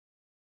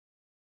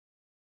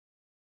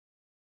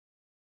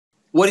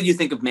What did you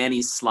think of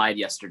Manny's slide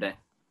yesterday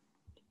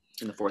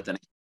in the fourth inning?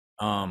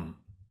 On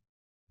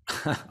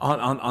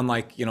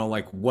like,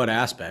 like what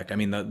aspect? I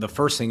mean, the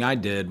first thing I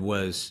did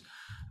was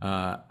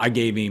I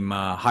gave him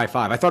a high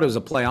five. I thought it was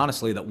a play,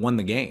 honestly, that won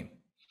the game.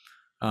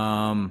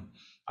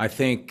 I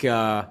think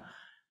I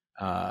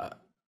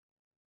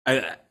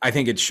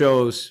think it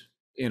shows,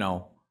 a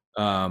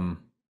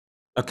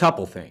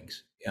couple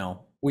things.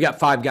 We got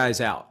 5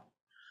 guys out.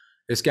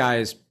 This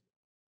guy's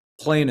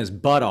playing his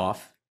butt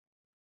off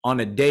on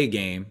a day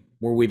game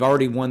where we've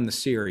already won the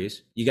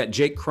series. You got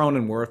Jake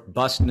Cronenworth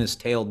busting his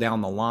tail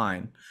down the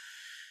line.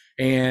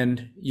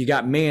 And you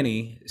got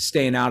Manny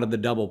staying out of the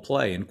double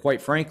play. And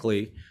quite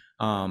frankly,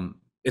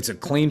 it's a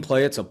clean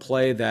play. It's a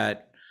play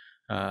that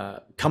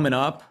coming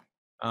up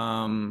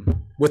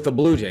with the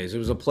Blue Jays, it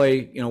was a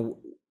play,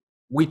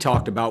 we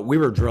talked about, we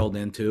were drilled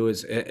into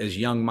as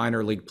young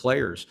minor league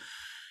players.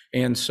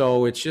 And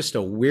so it's just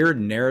a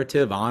weird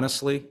narrative,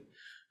 honestly,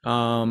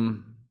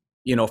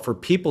 for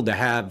people to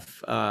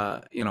have,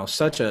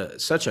 such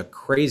a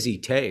crazy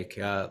take,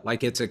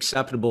 like it's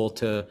acceptable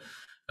to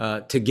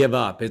give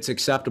up. It's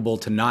acceptable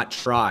to not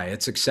try.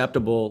 It's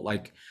acceptable.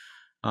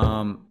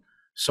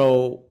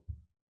 So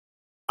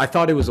I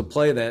thought it was a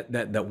play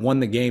that won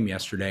the game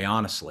yesterday.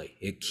 Honestly,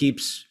 it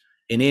keeps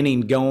an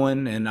inning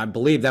going. And I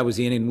believe that was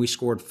the inning we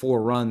scored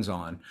 4 runs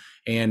on.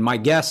 And my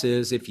guess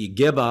is if you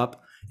give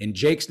up and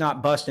Jake's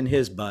not busting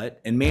his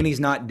butt and Manny's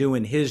not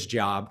doing his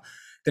job,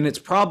 then it's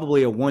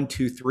probably a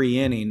 1-2-3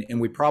 inning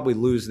and we probably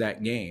lose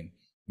that game.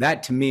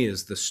 That to me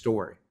is the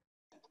story.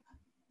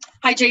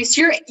 Hi, Jayce.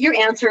 Your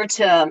answer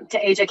to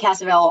AJ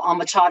Caswell on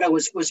Machado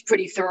was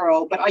pretty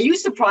thorough, but are you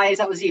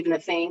surprised that was even a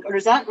thing, or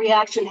does that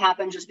reaction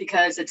happen just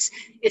because it's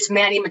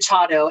Manny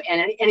Machado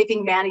and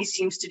anything Manny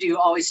seems to do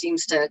always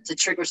seems to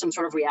trigger some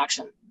sort of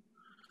reaction?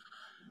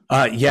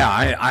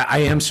 Yeah, I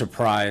am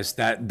surprised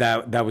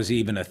that was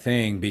even a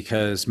thing,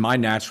 because my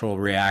natural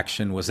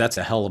reaction was that's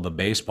a hell of a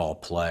baseball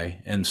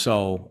play. And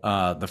so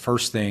the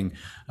first thing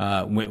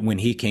when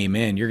he came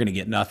in, you're going to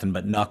get nothing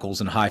but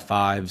knuckles and high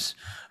fives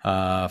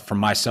from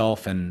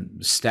myself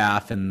and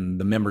staff and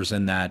the members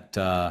in that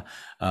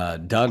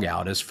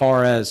dugout. As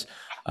far as,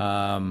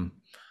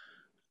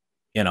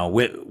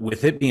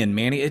 with it being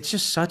Manny, it's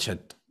just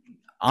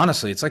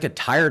honestly, it's like a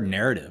tired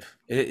narrative.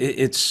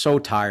 It's so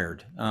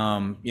tired,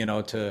 to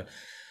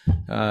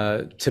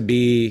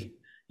be,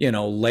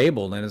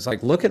 labeled. And it's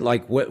like, look at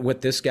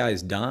what this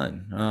guy's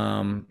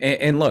done.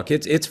 And look,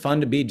 it's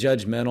fun to be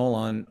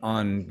judgmental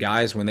on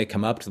guys when they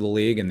come up to the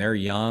league and they're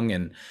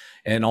young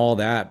and all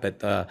that.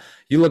 But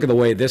you look at the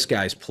way this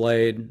guy's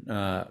played,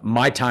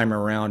 my time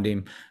around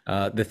him,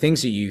 the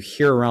things that you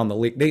hear around the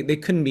league, they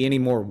couldn't be any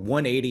more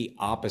 180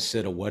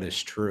 opposite of what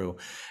is true.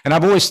 And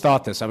I've always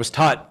thought this. I was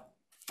taught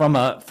from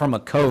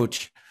a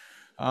coach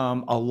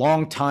a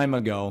long time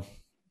ago,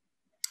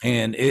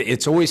 and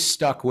it's always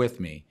stuck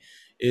with me,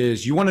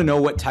 is you want to know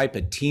what type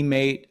of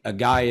teammate a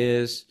guy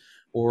is,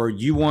 or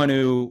you want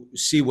to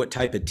see what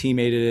type of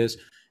teammate is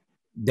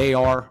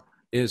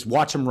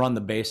watch them run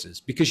the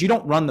bases, because you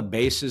don't run the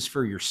bases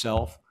for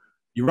yourself.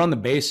 You run the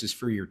bases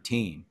for your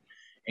team.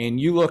 And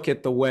you look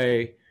at the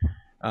way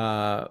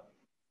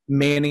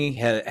Manny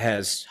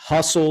has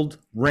hustled,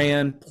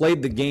 ran,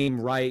 played the game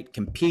right,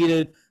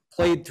 competed,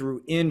 played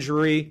through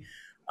injury,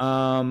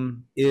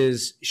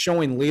 is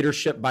showing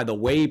leadership by the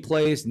way he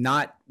plays,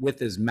 not with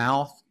his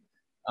mouth.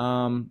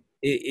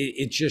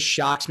 It just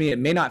shocks me. It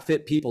may not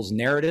fit people's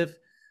narrative,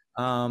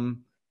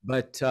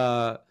 but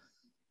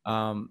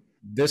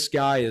this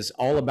guy is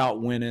all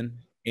about winning,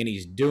 and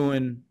he's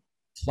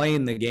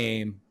playing the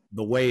game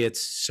the way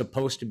it's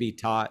supposed to be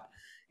taught.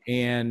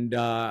 And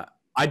I've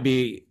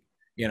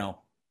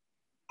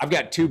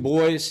got 2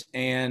 boys,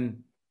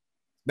 and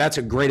that's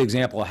a great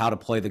example of how to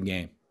play the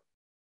game.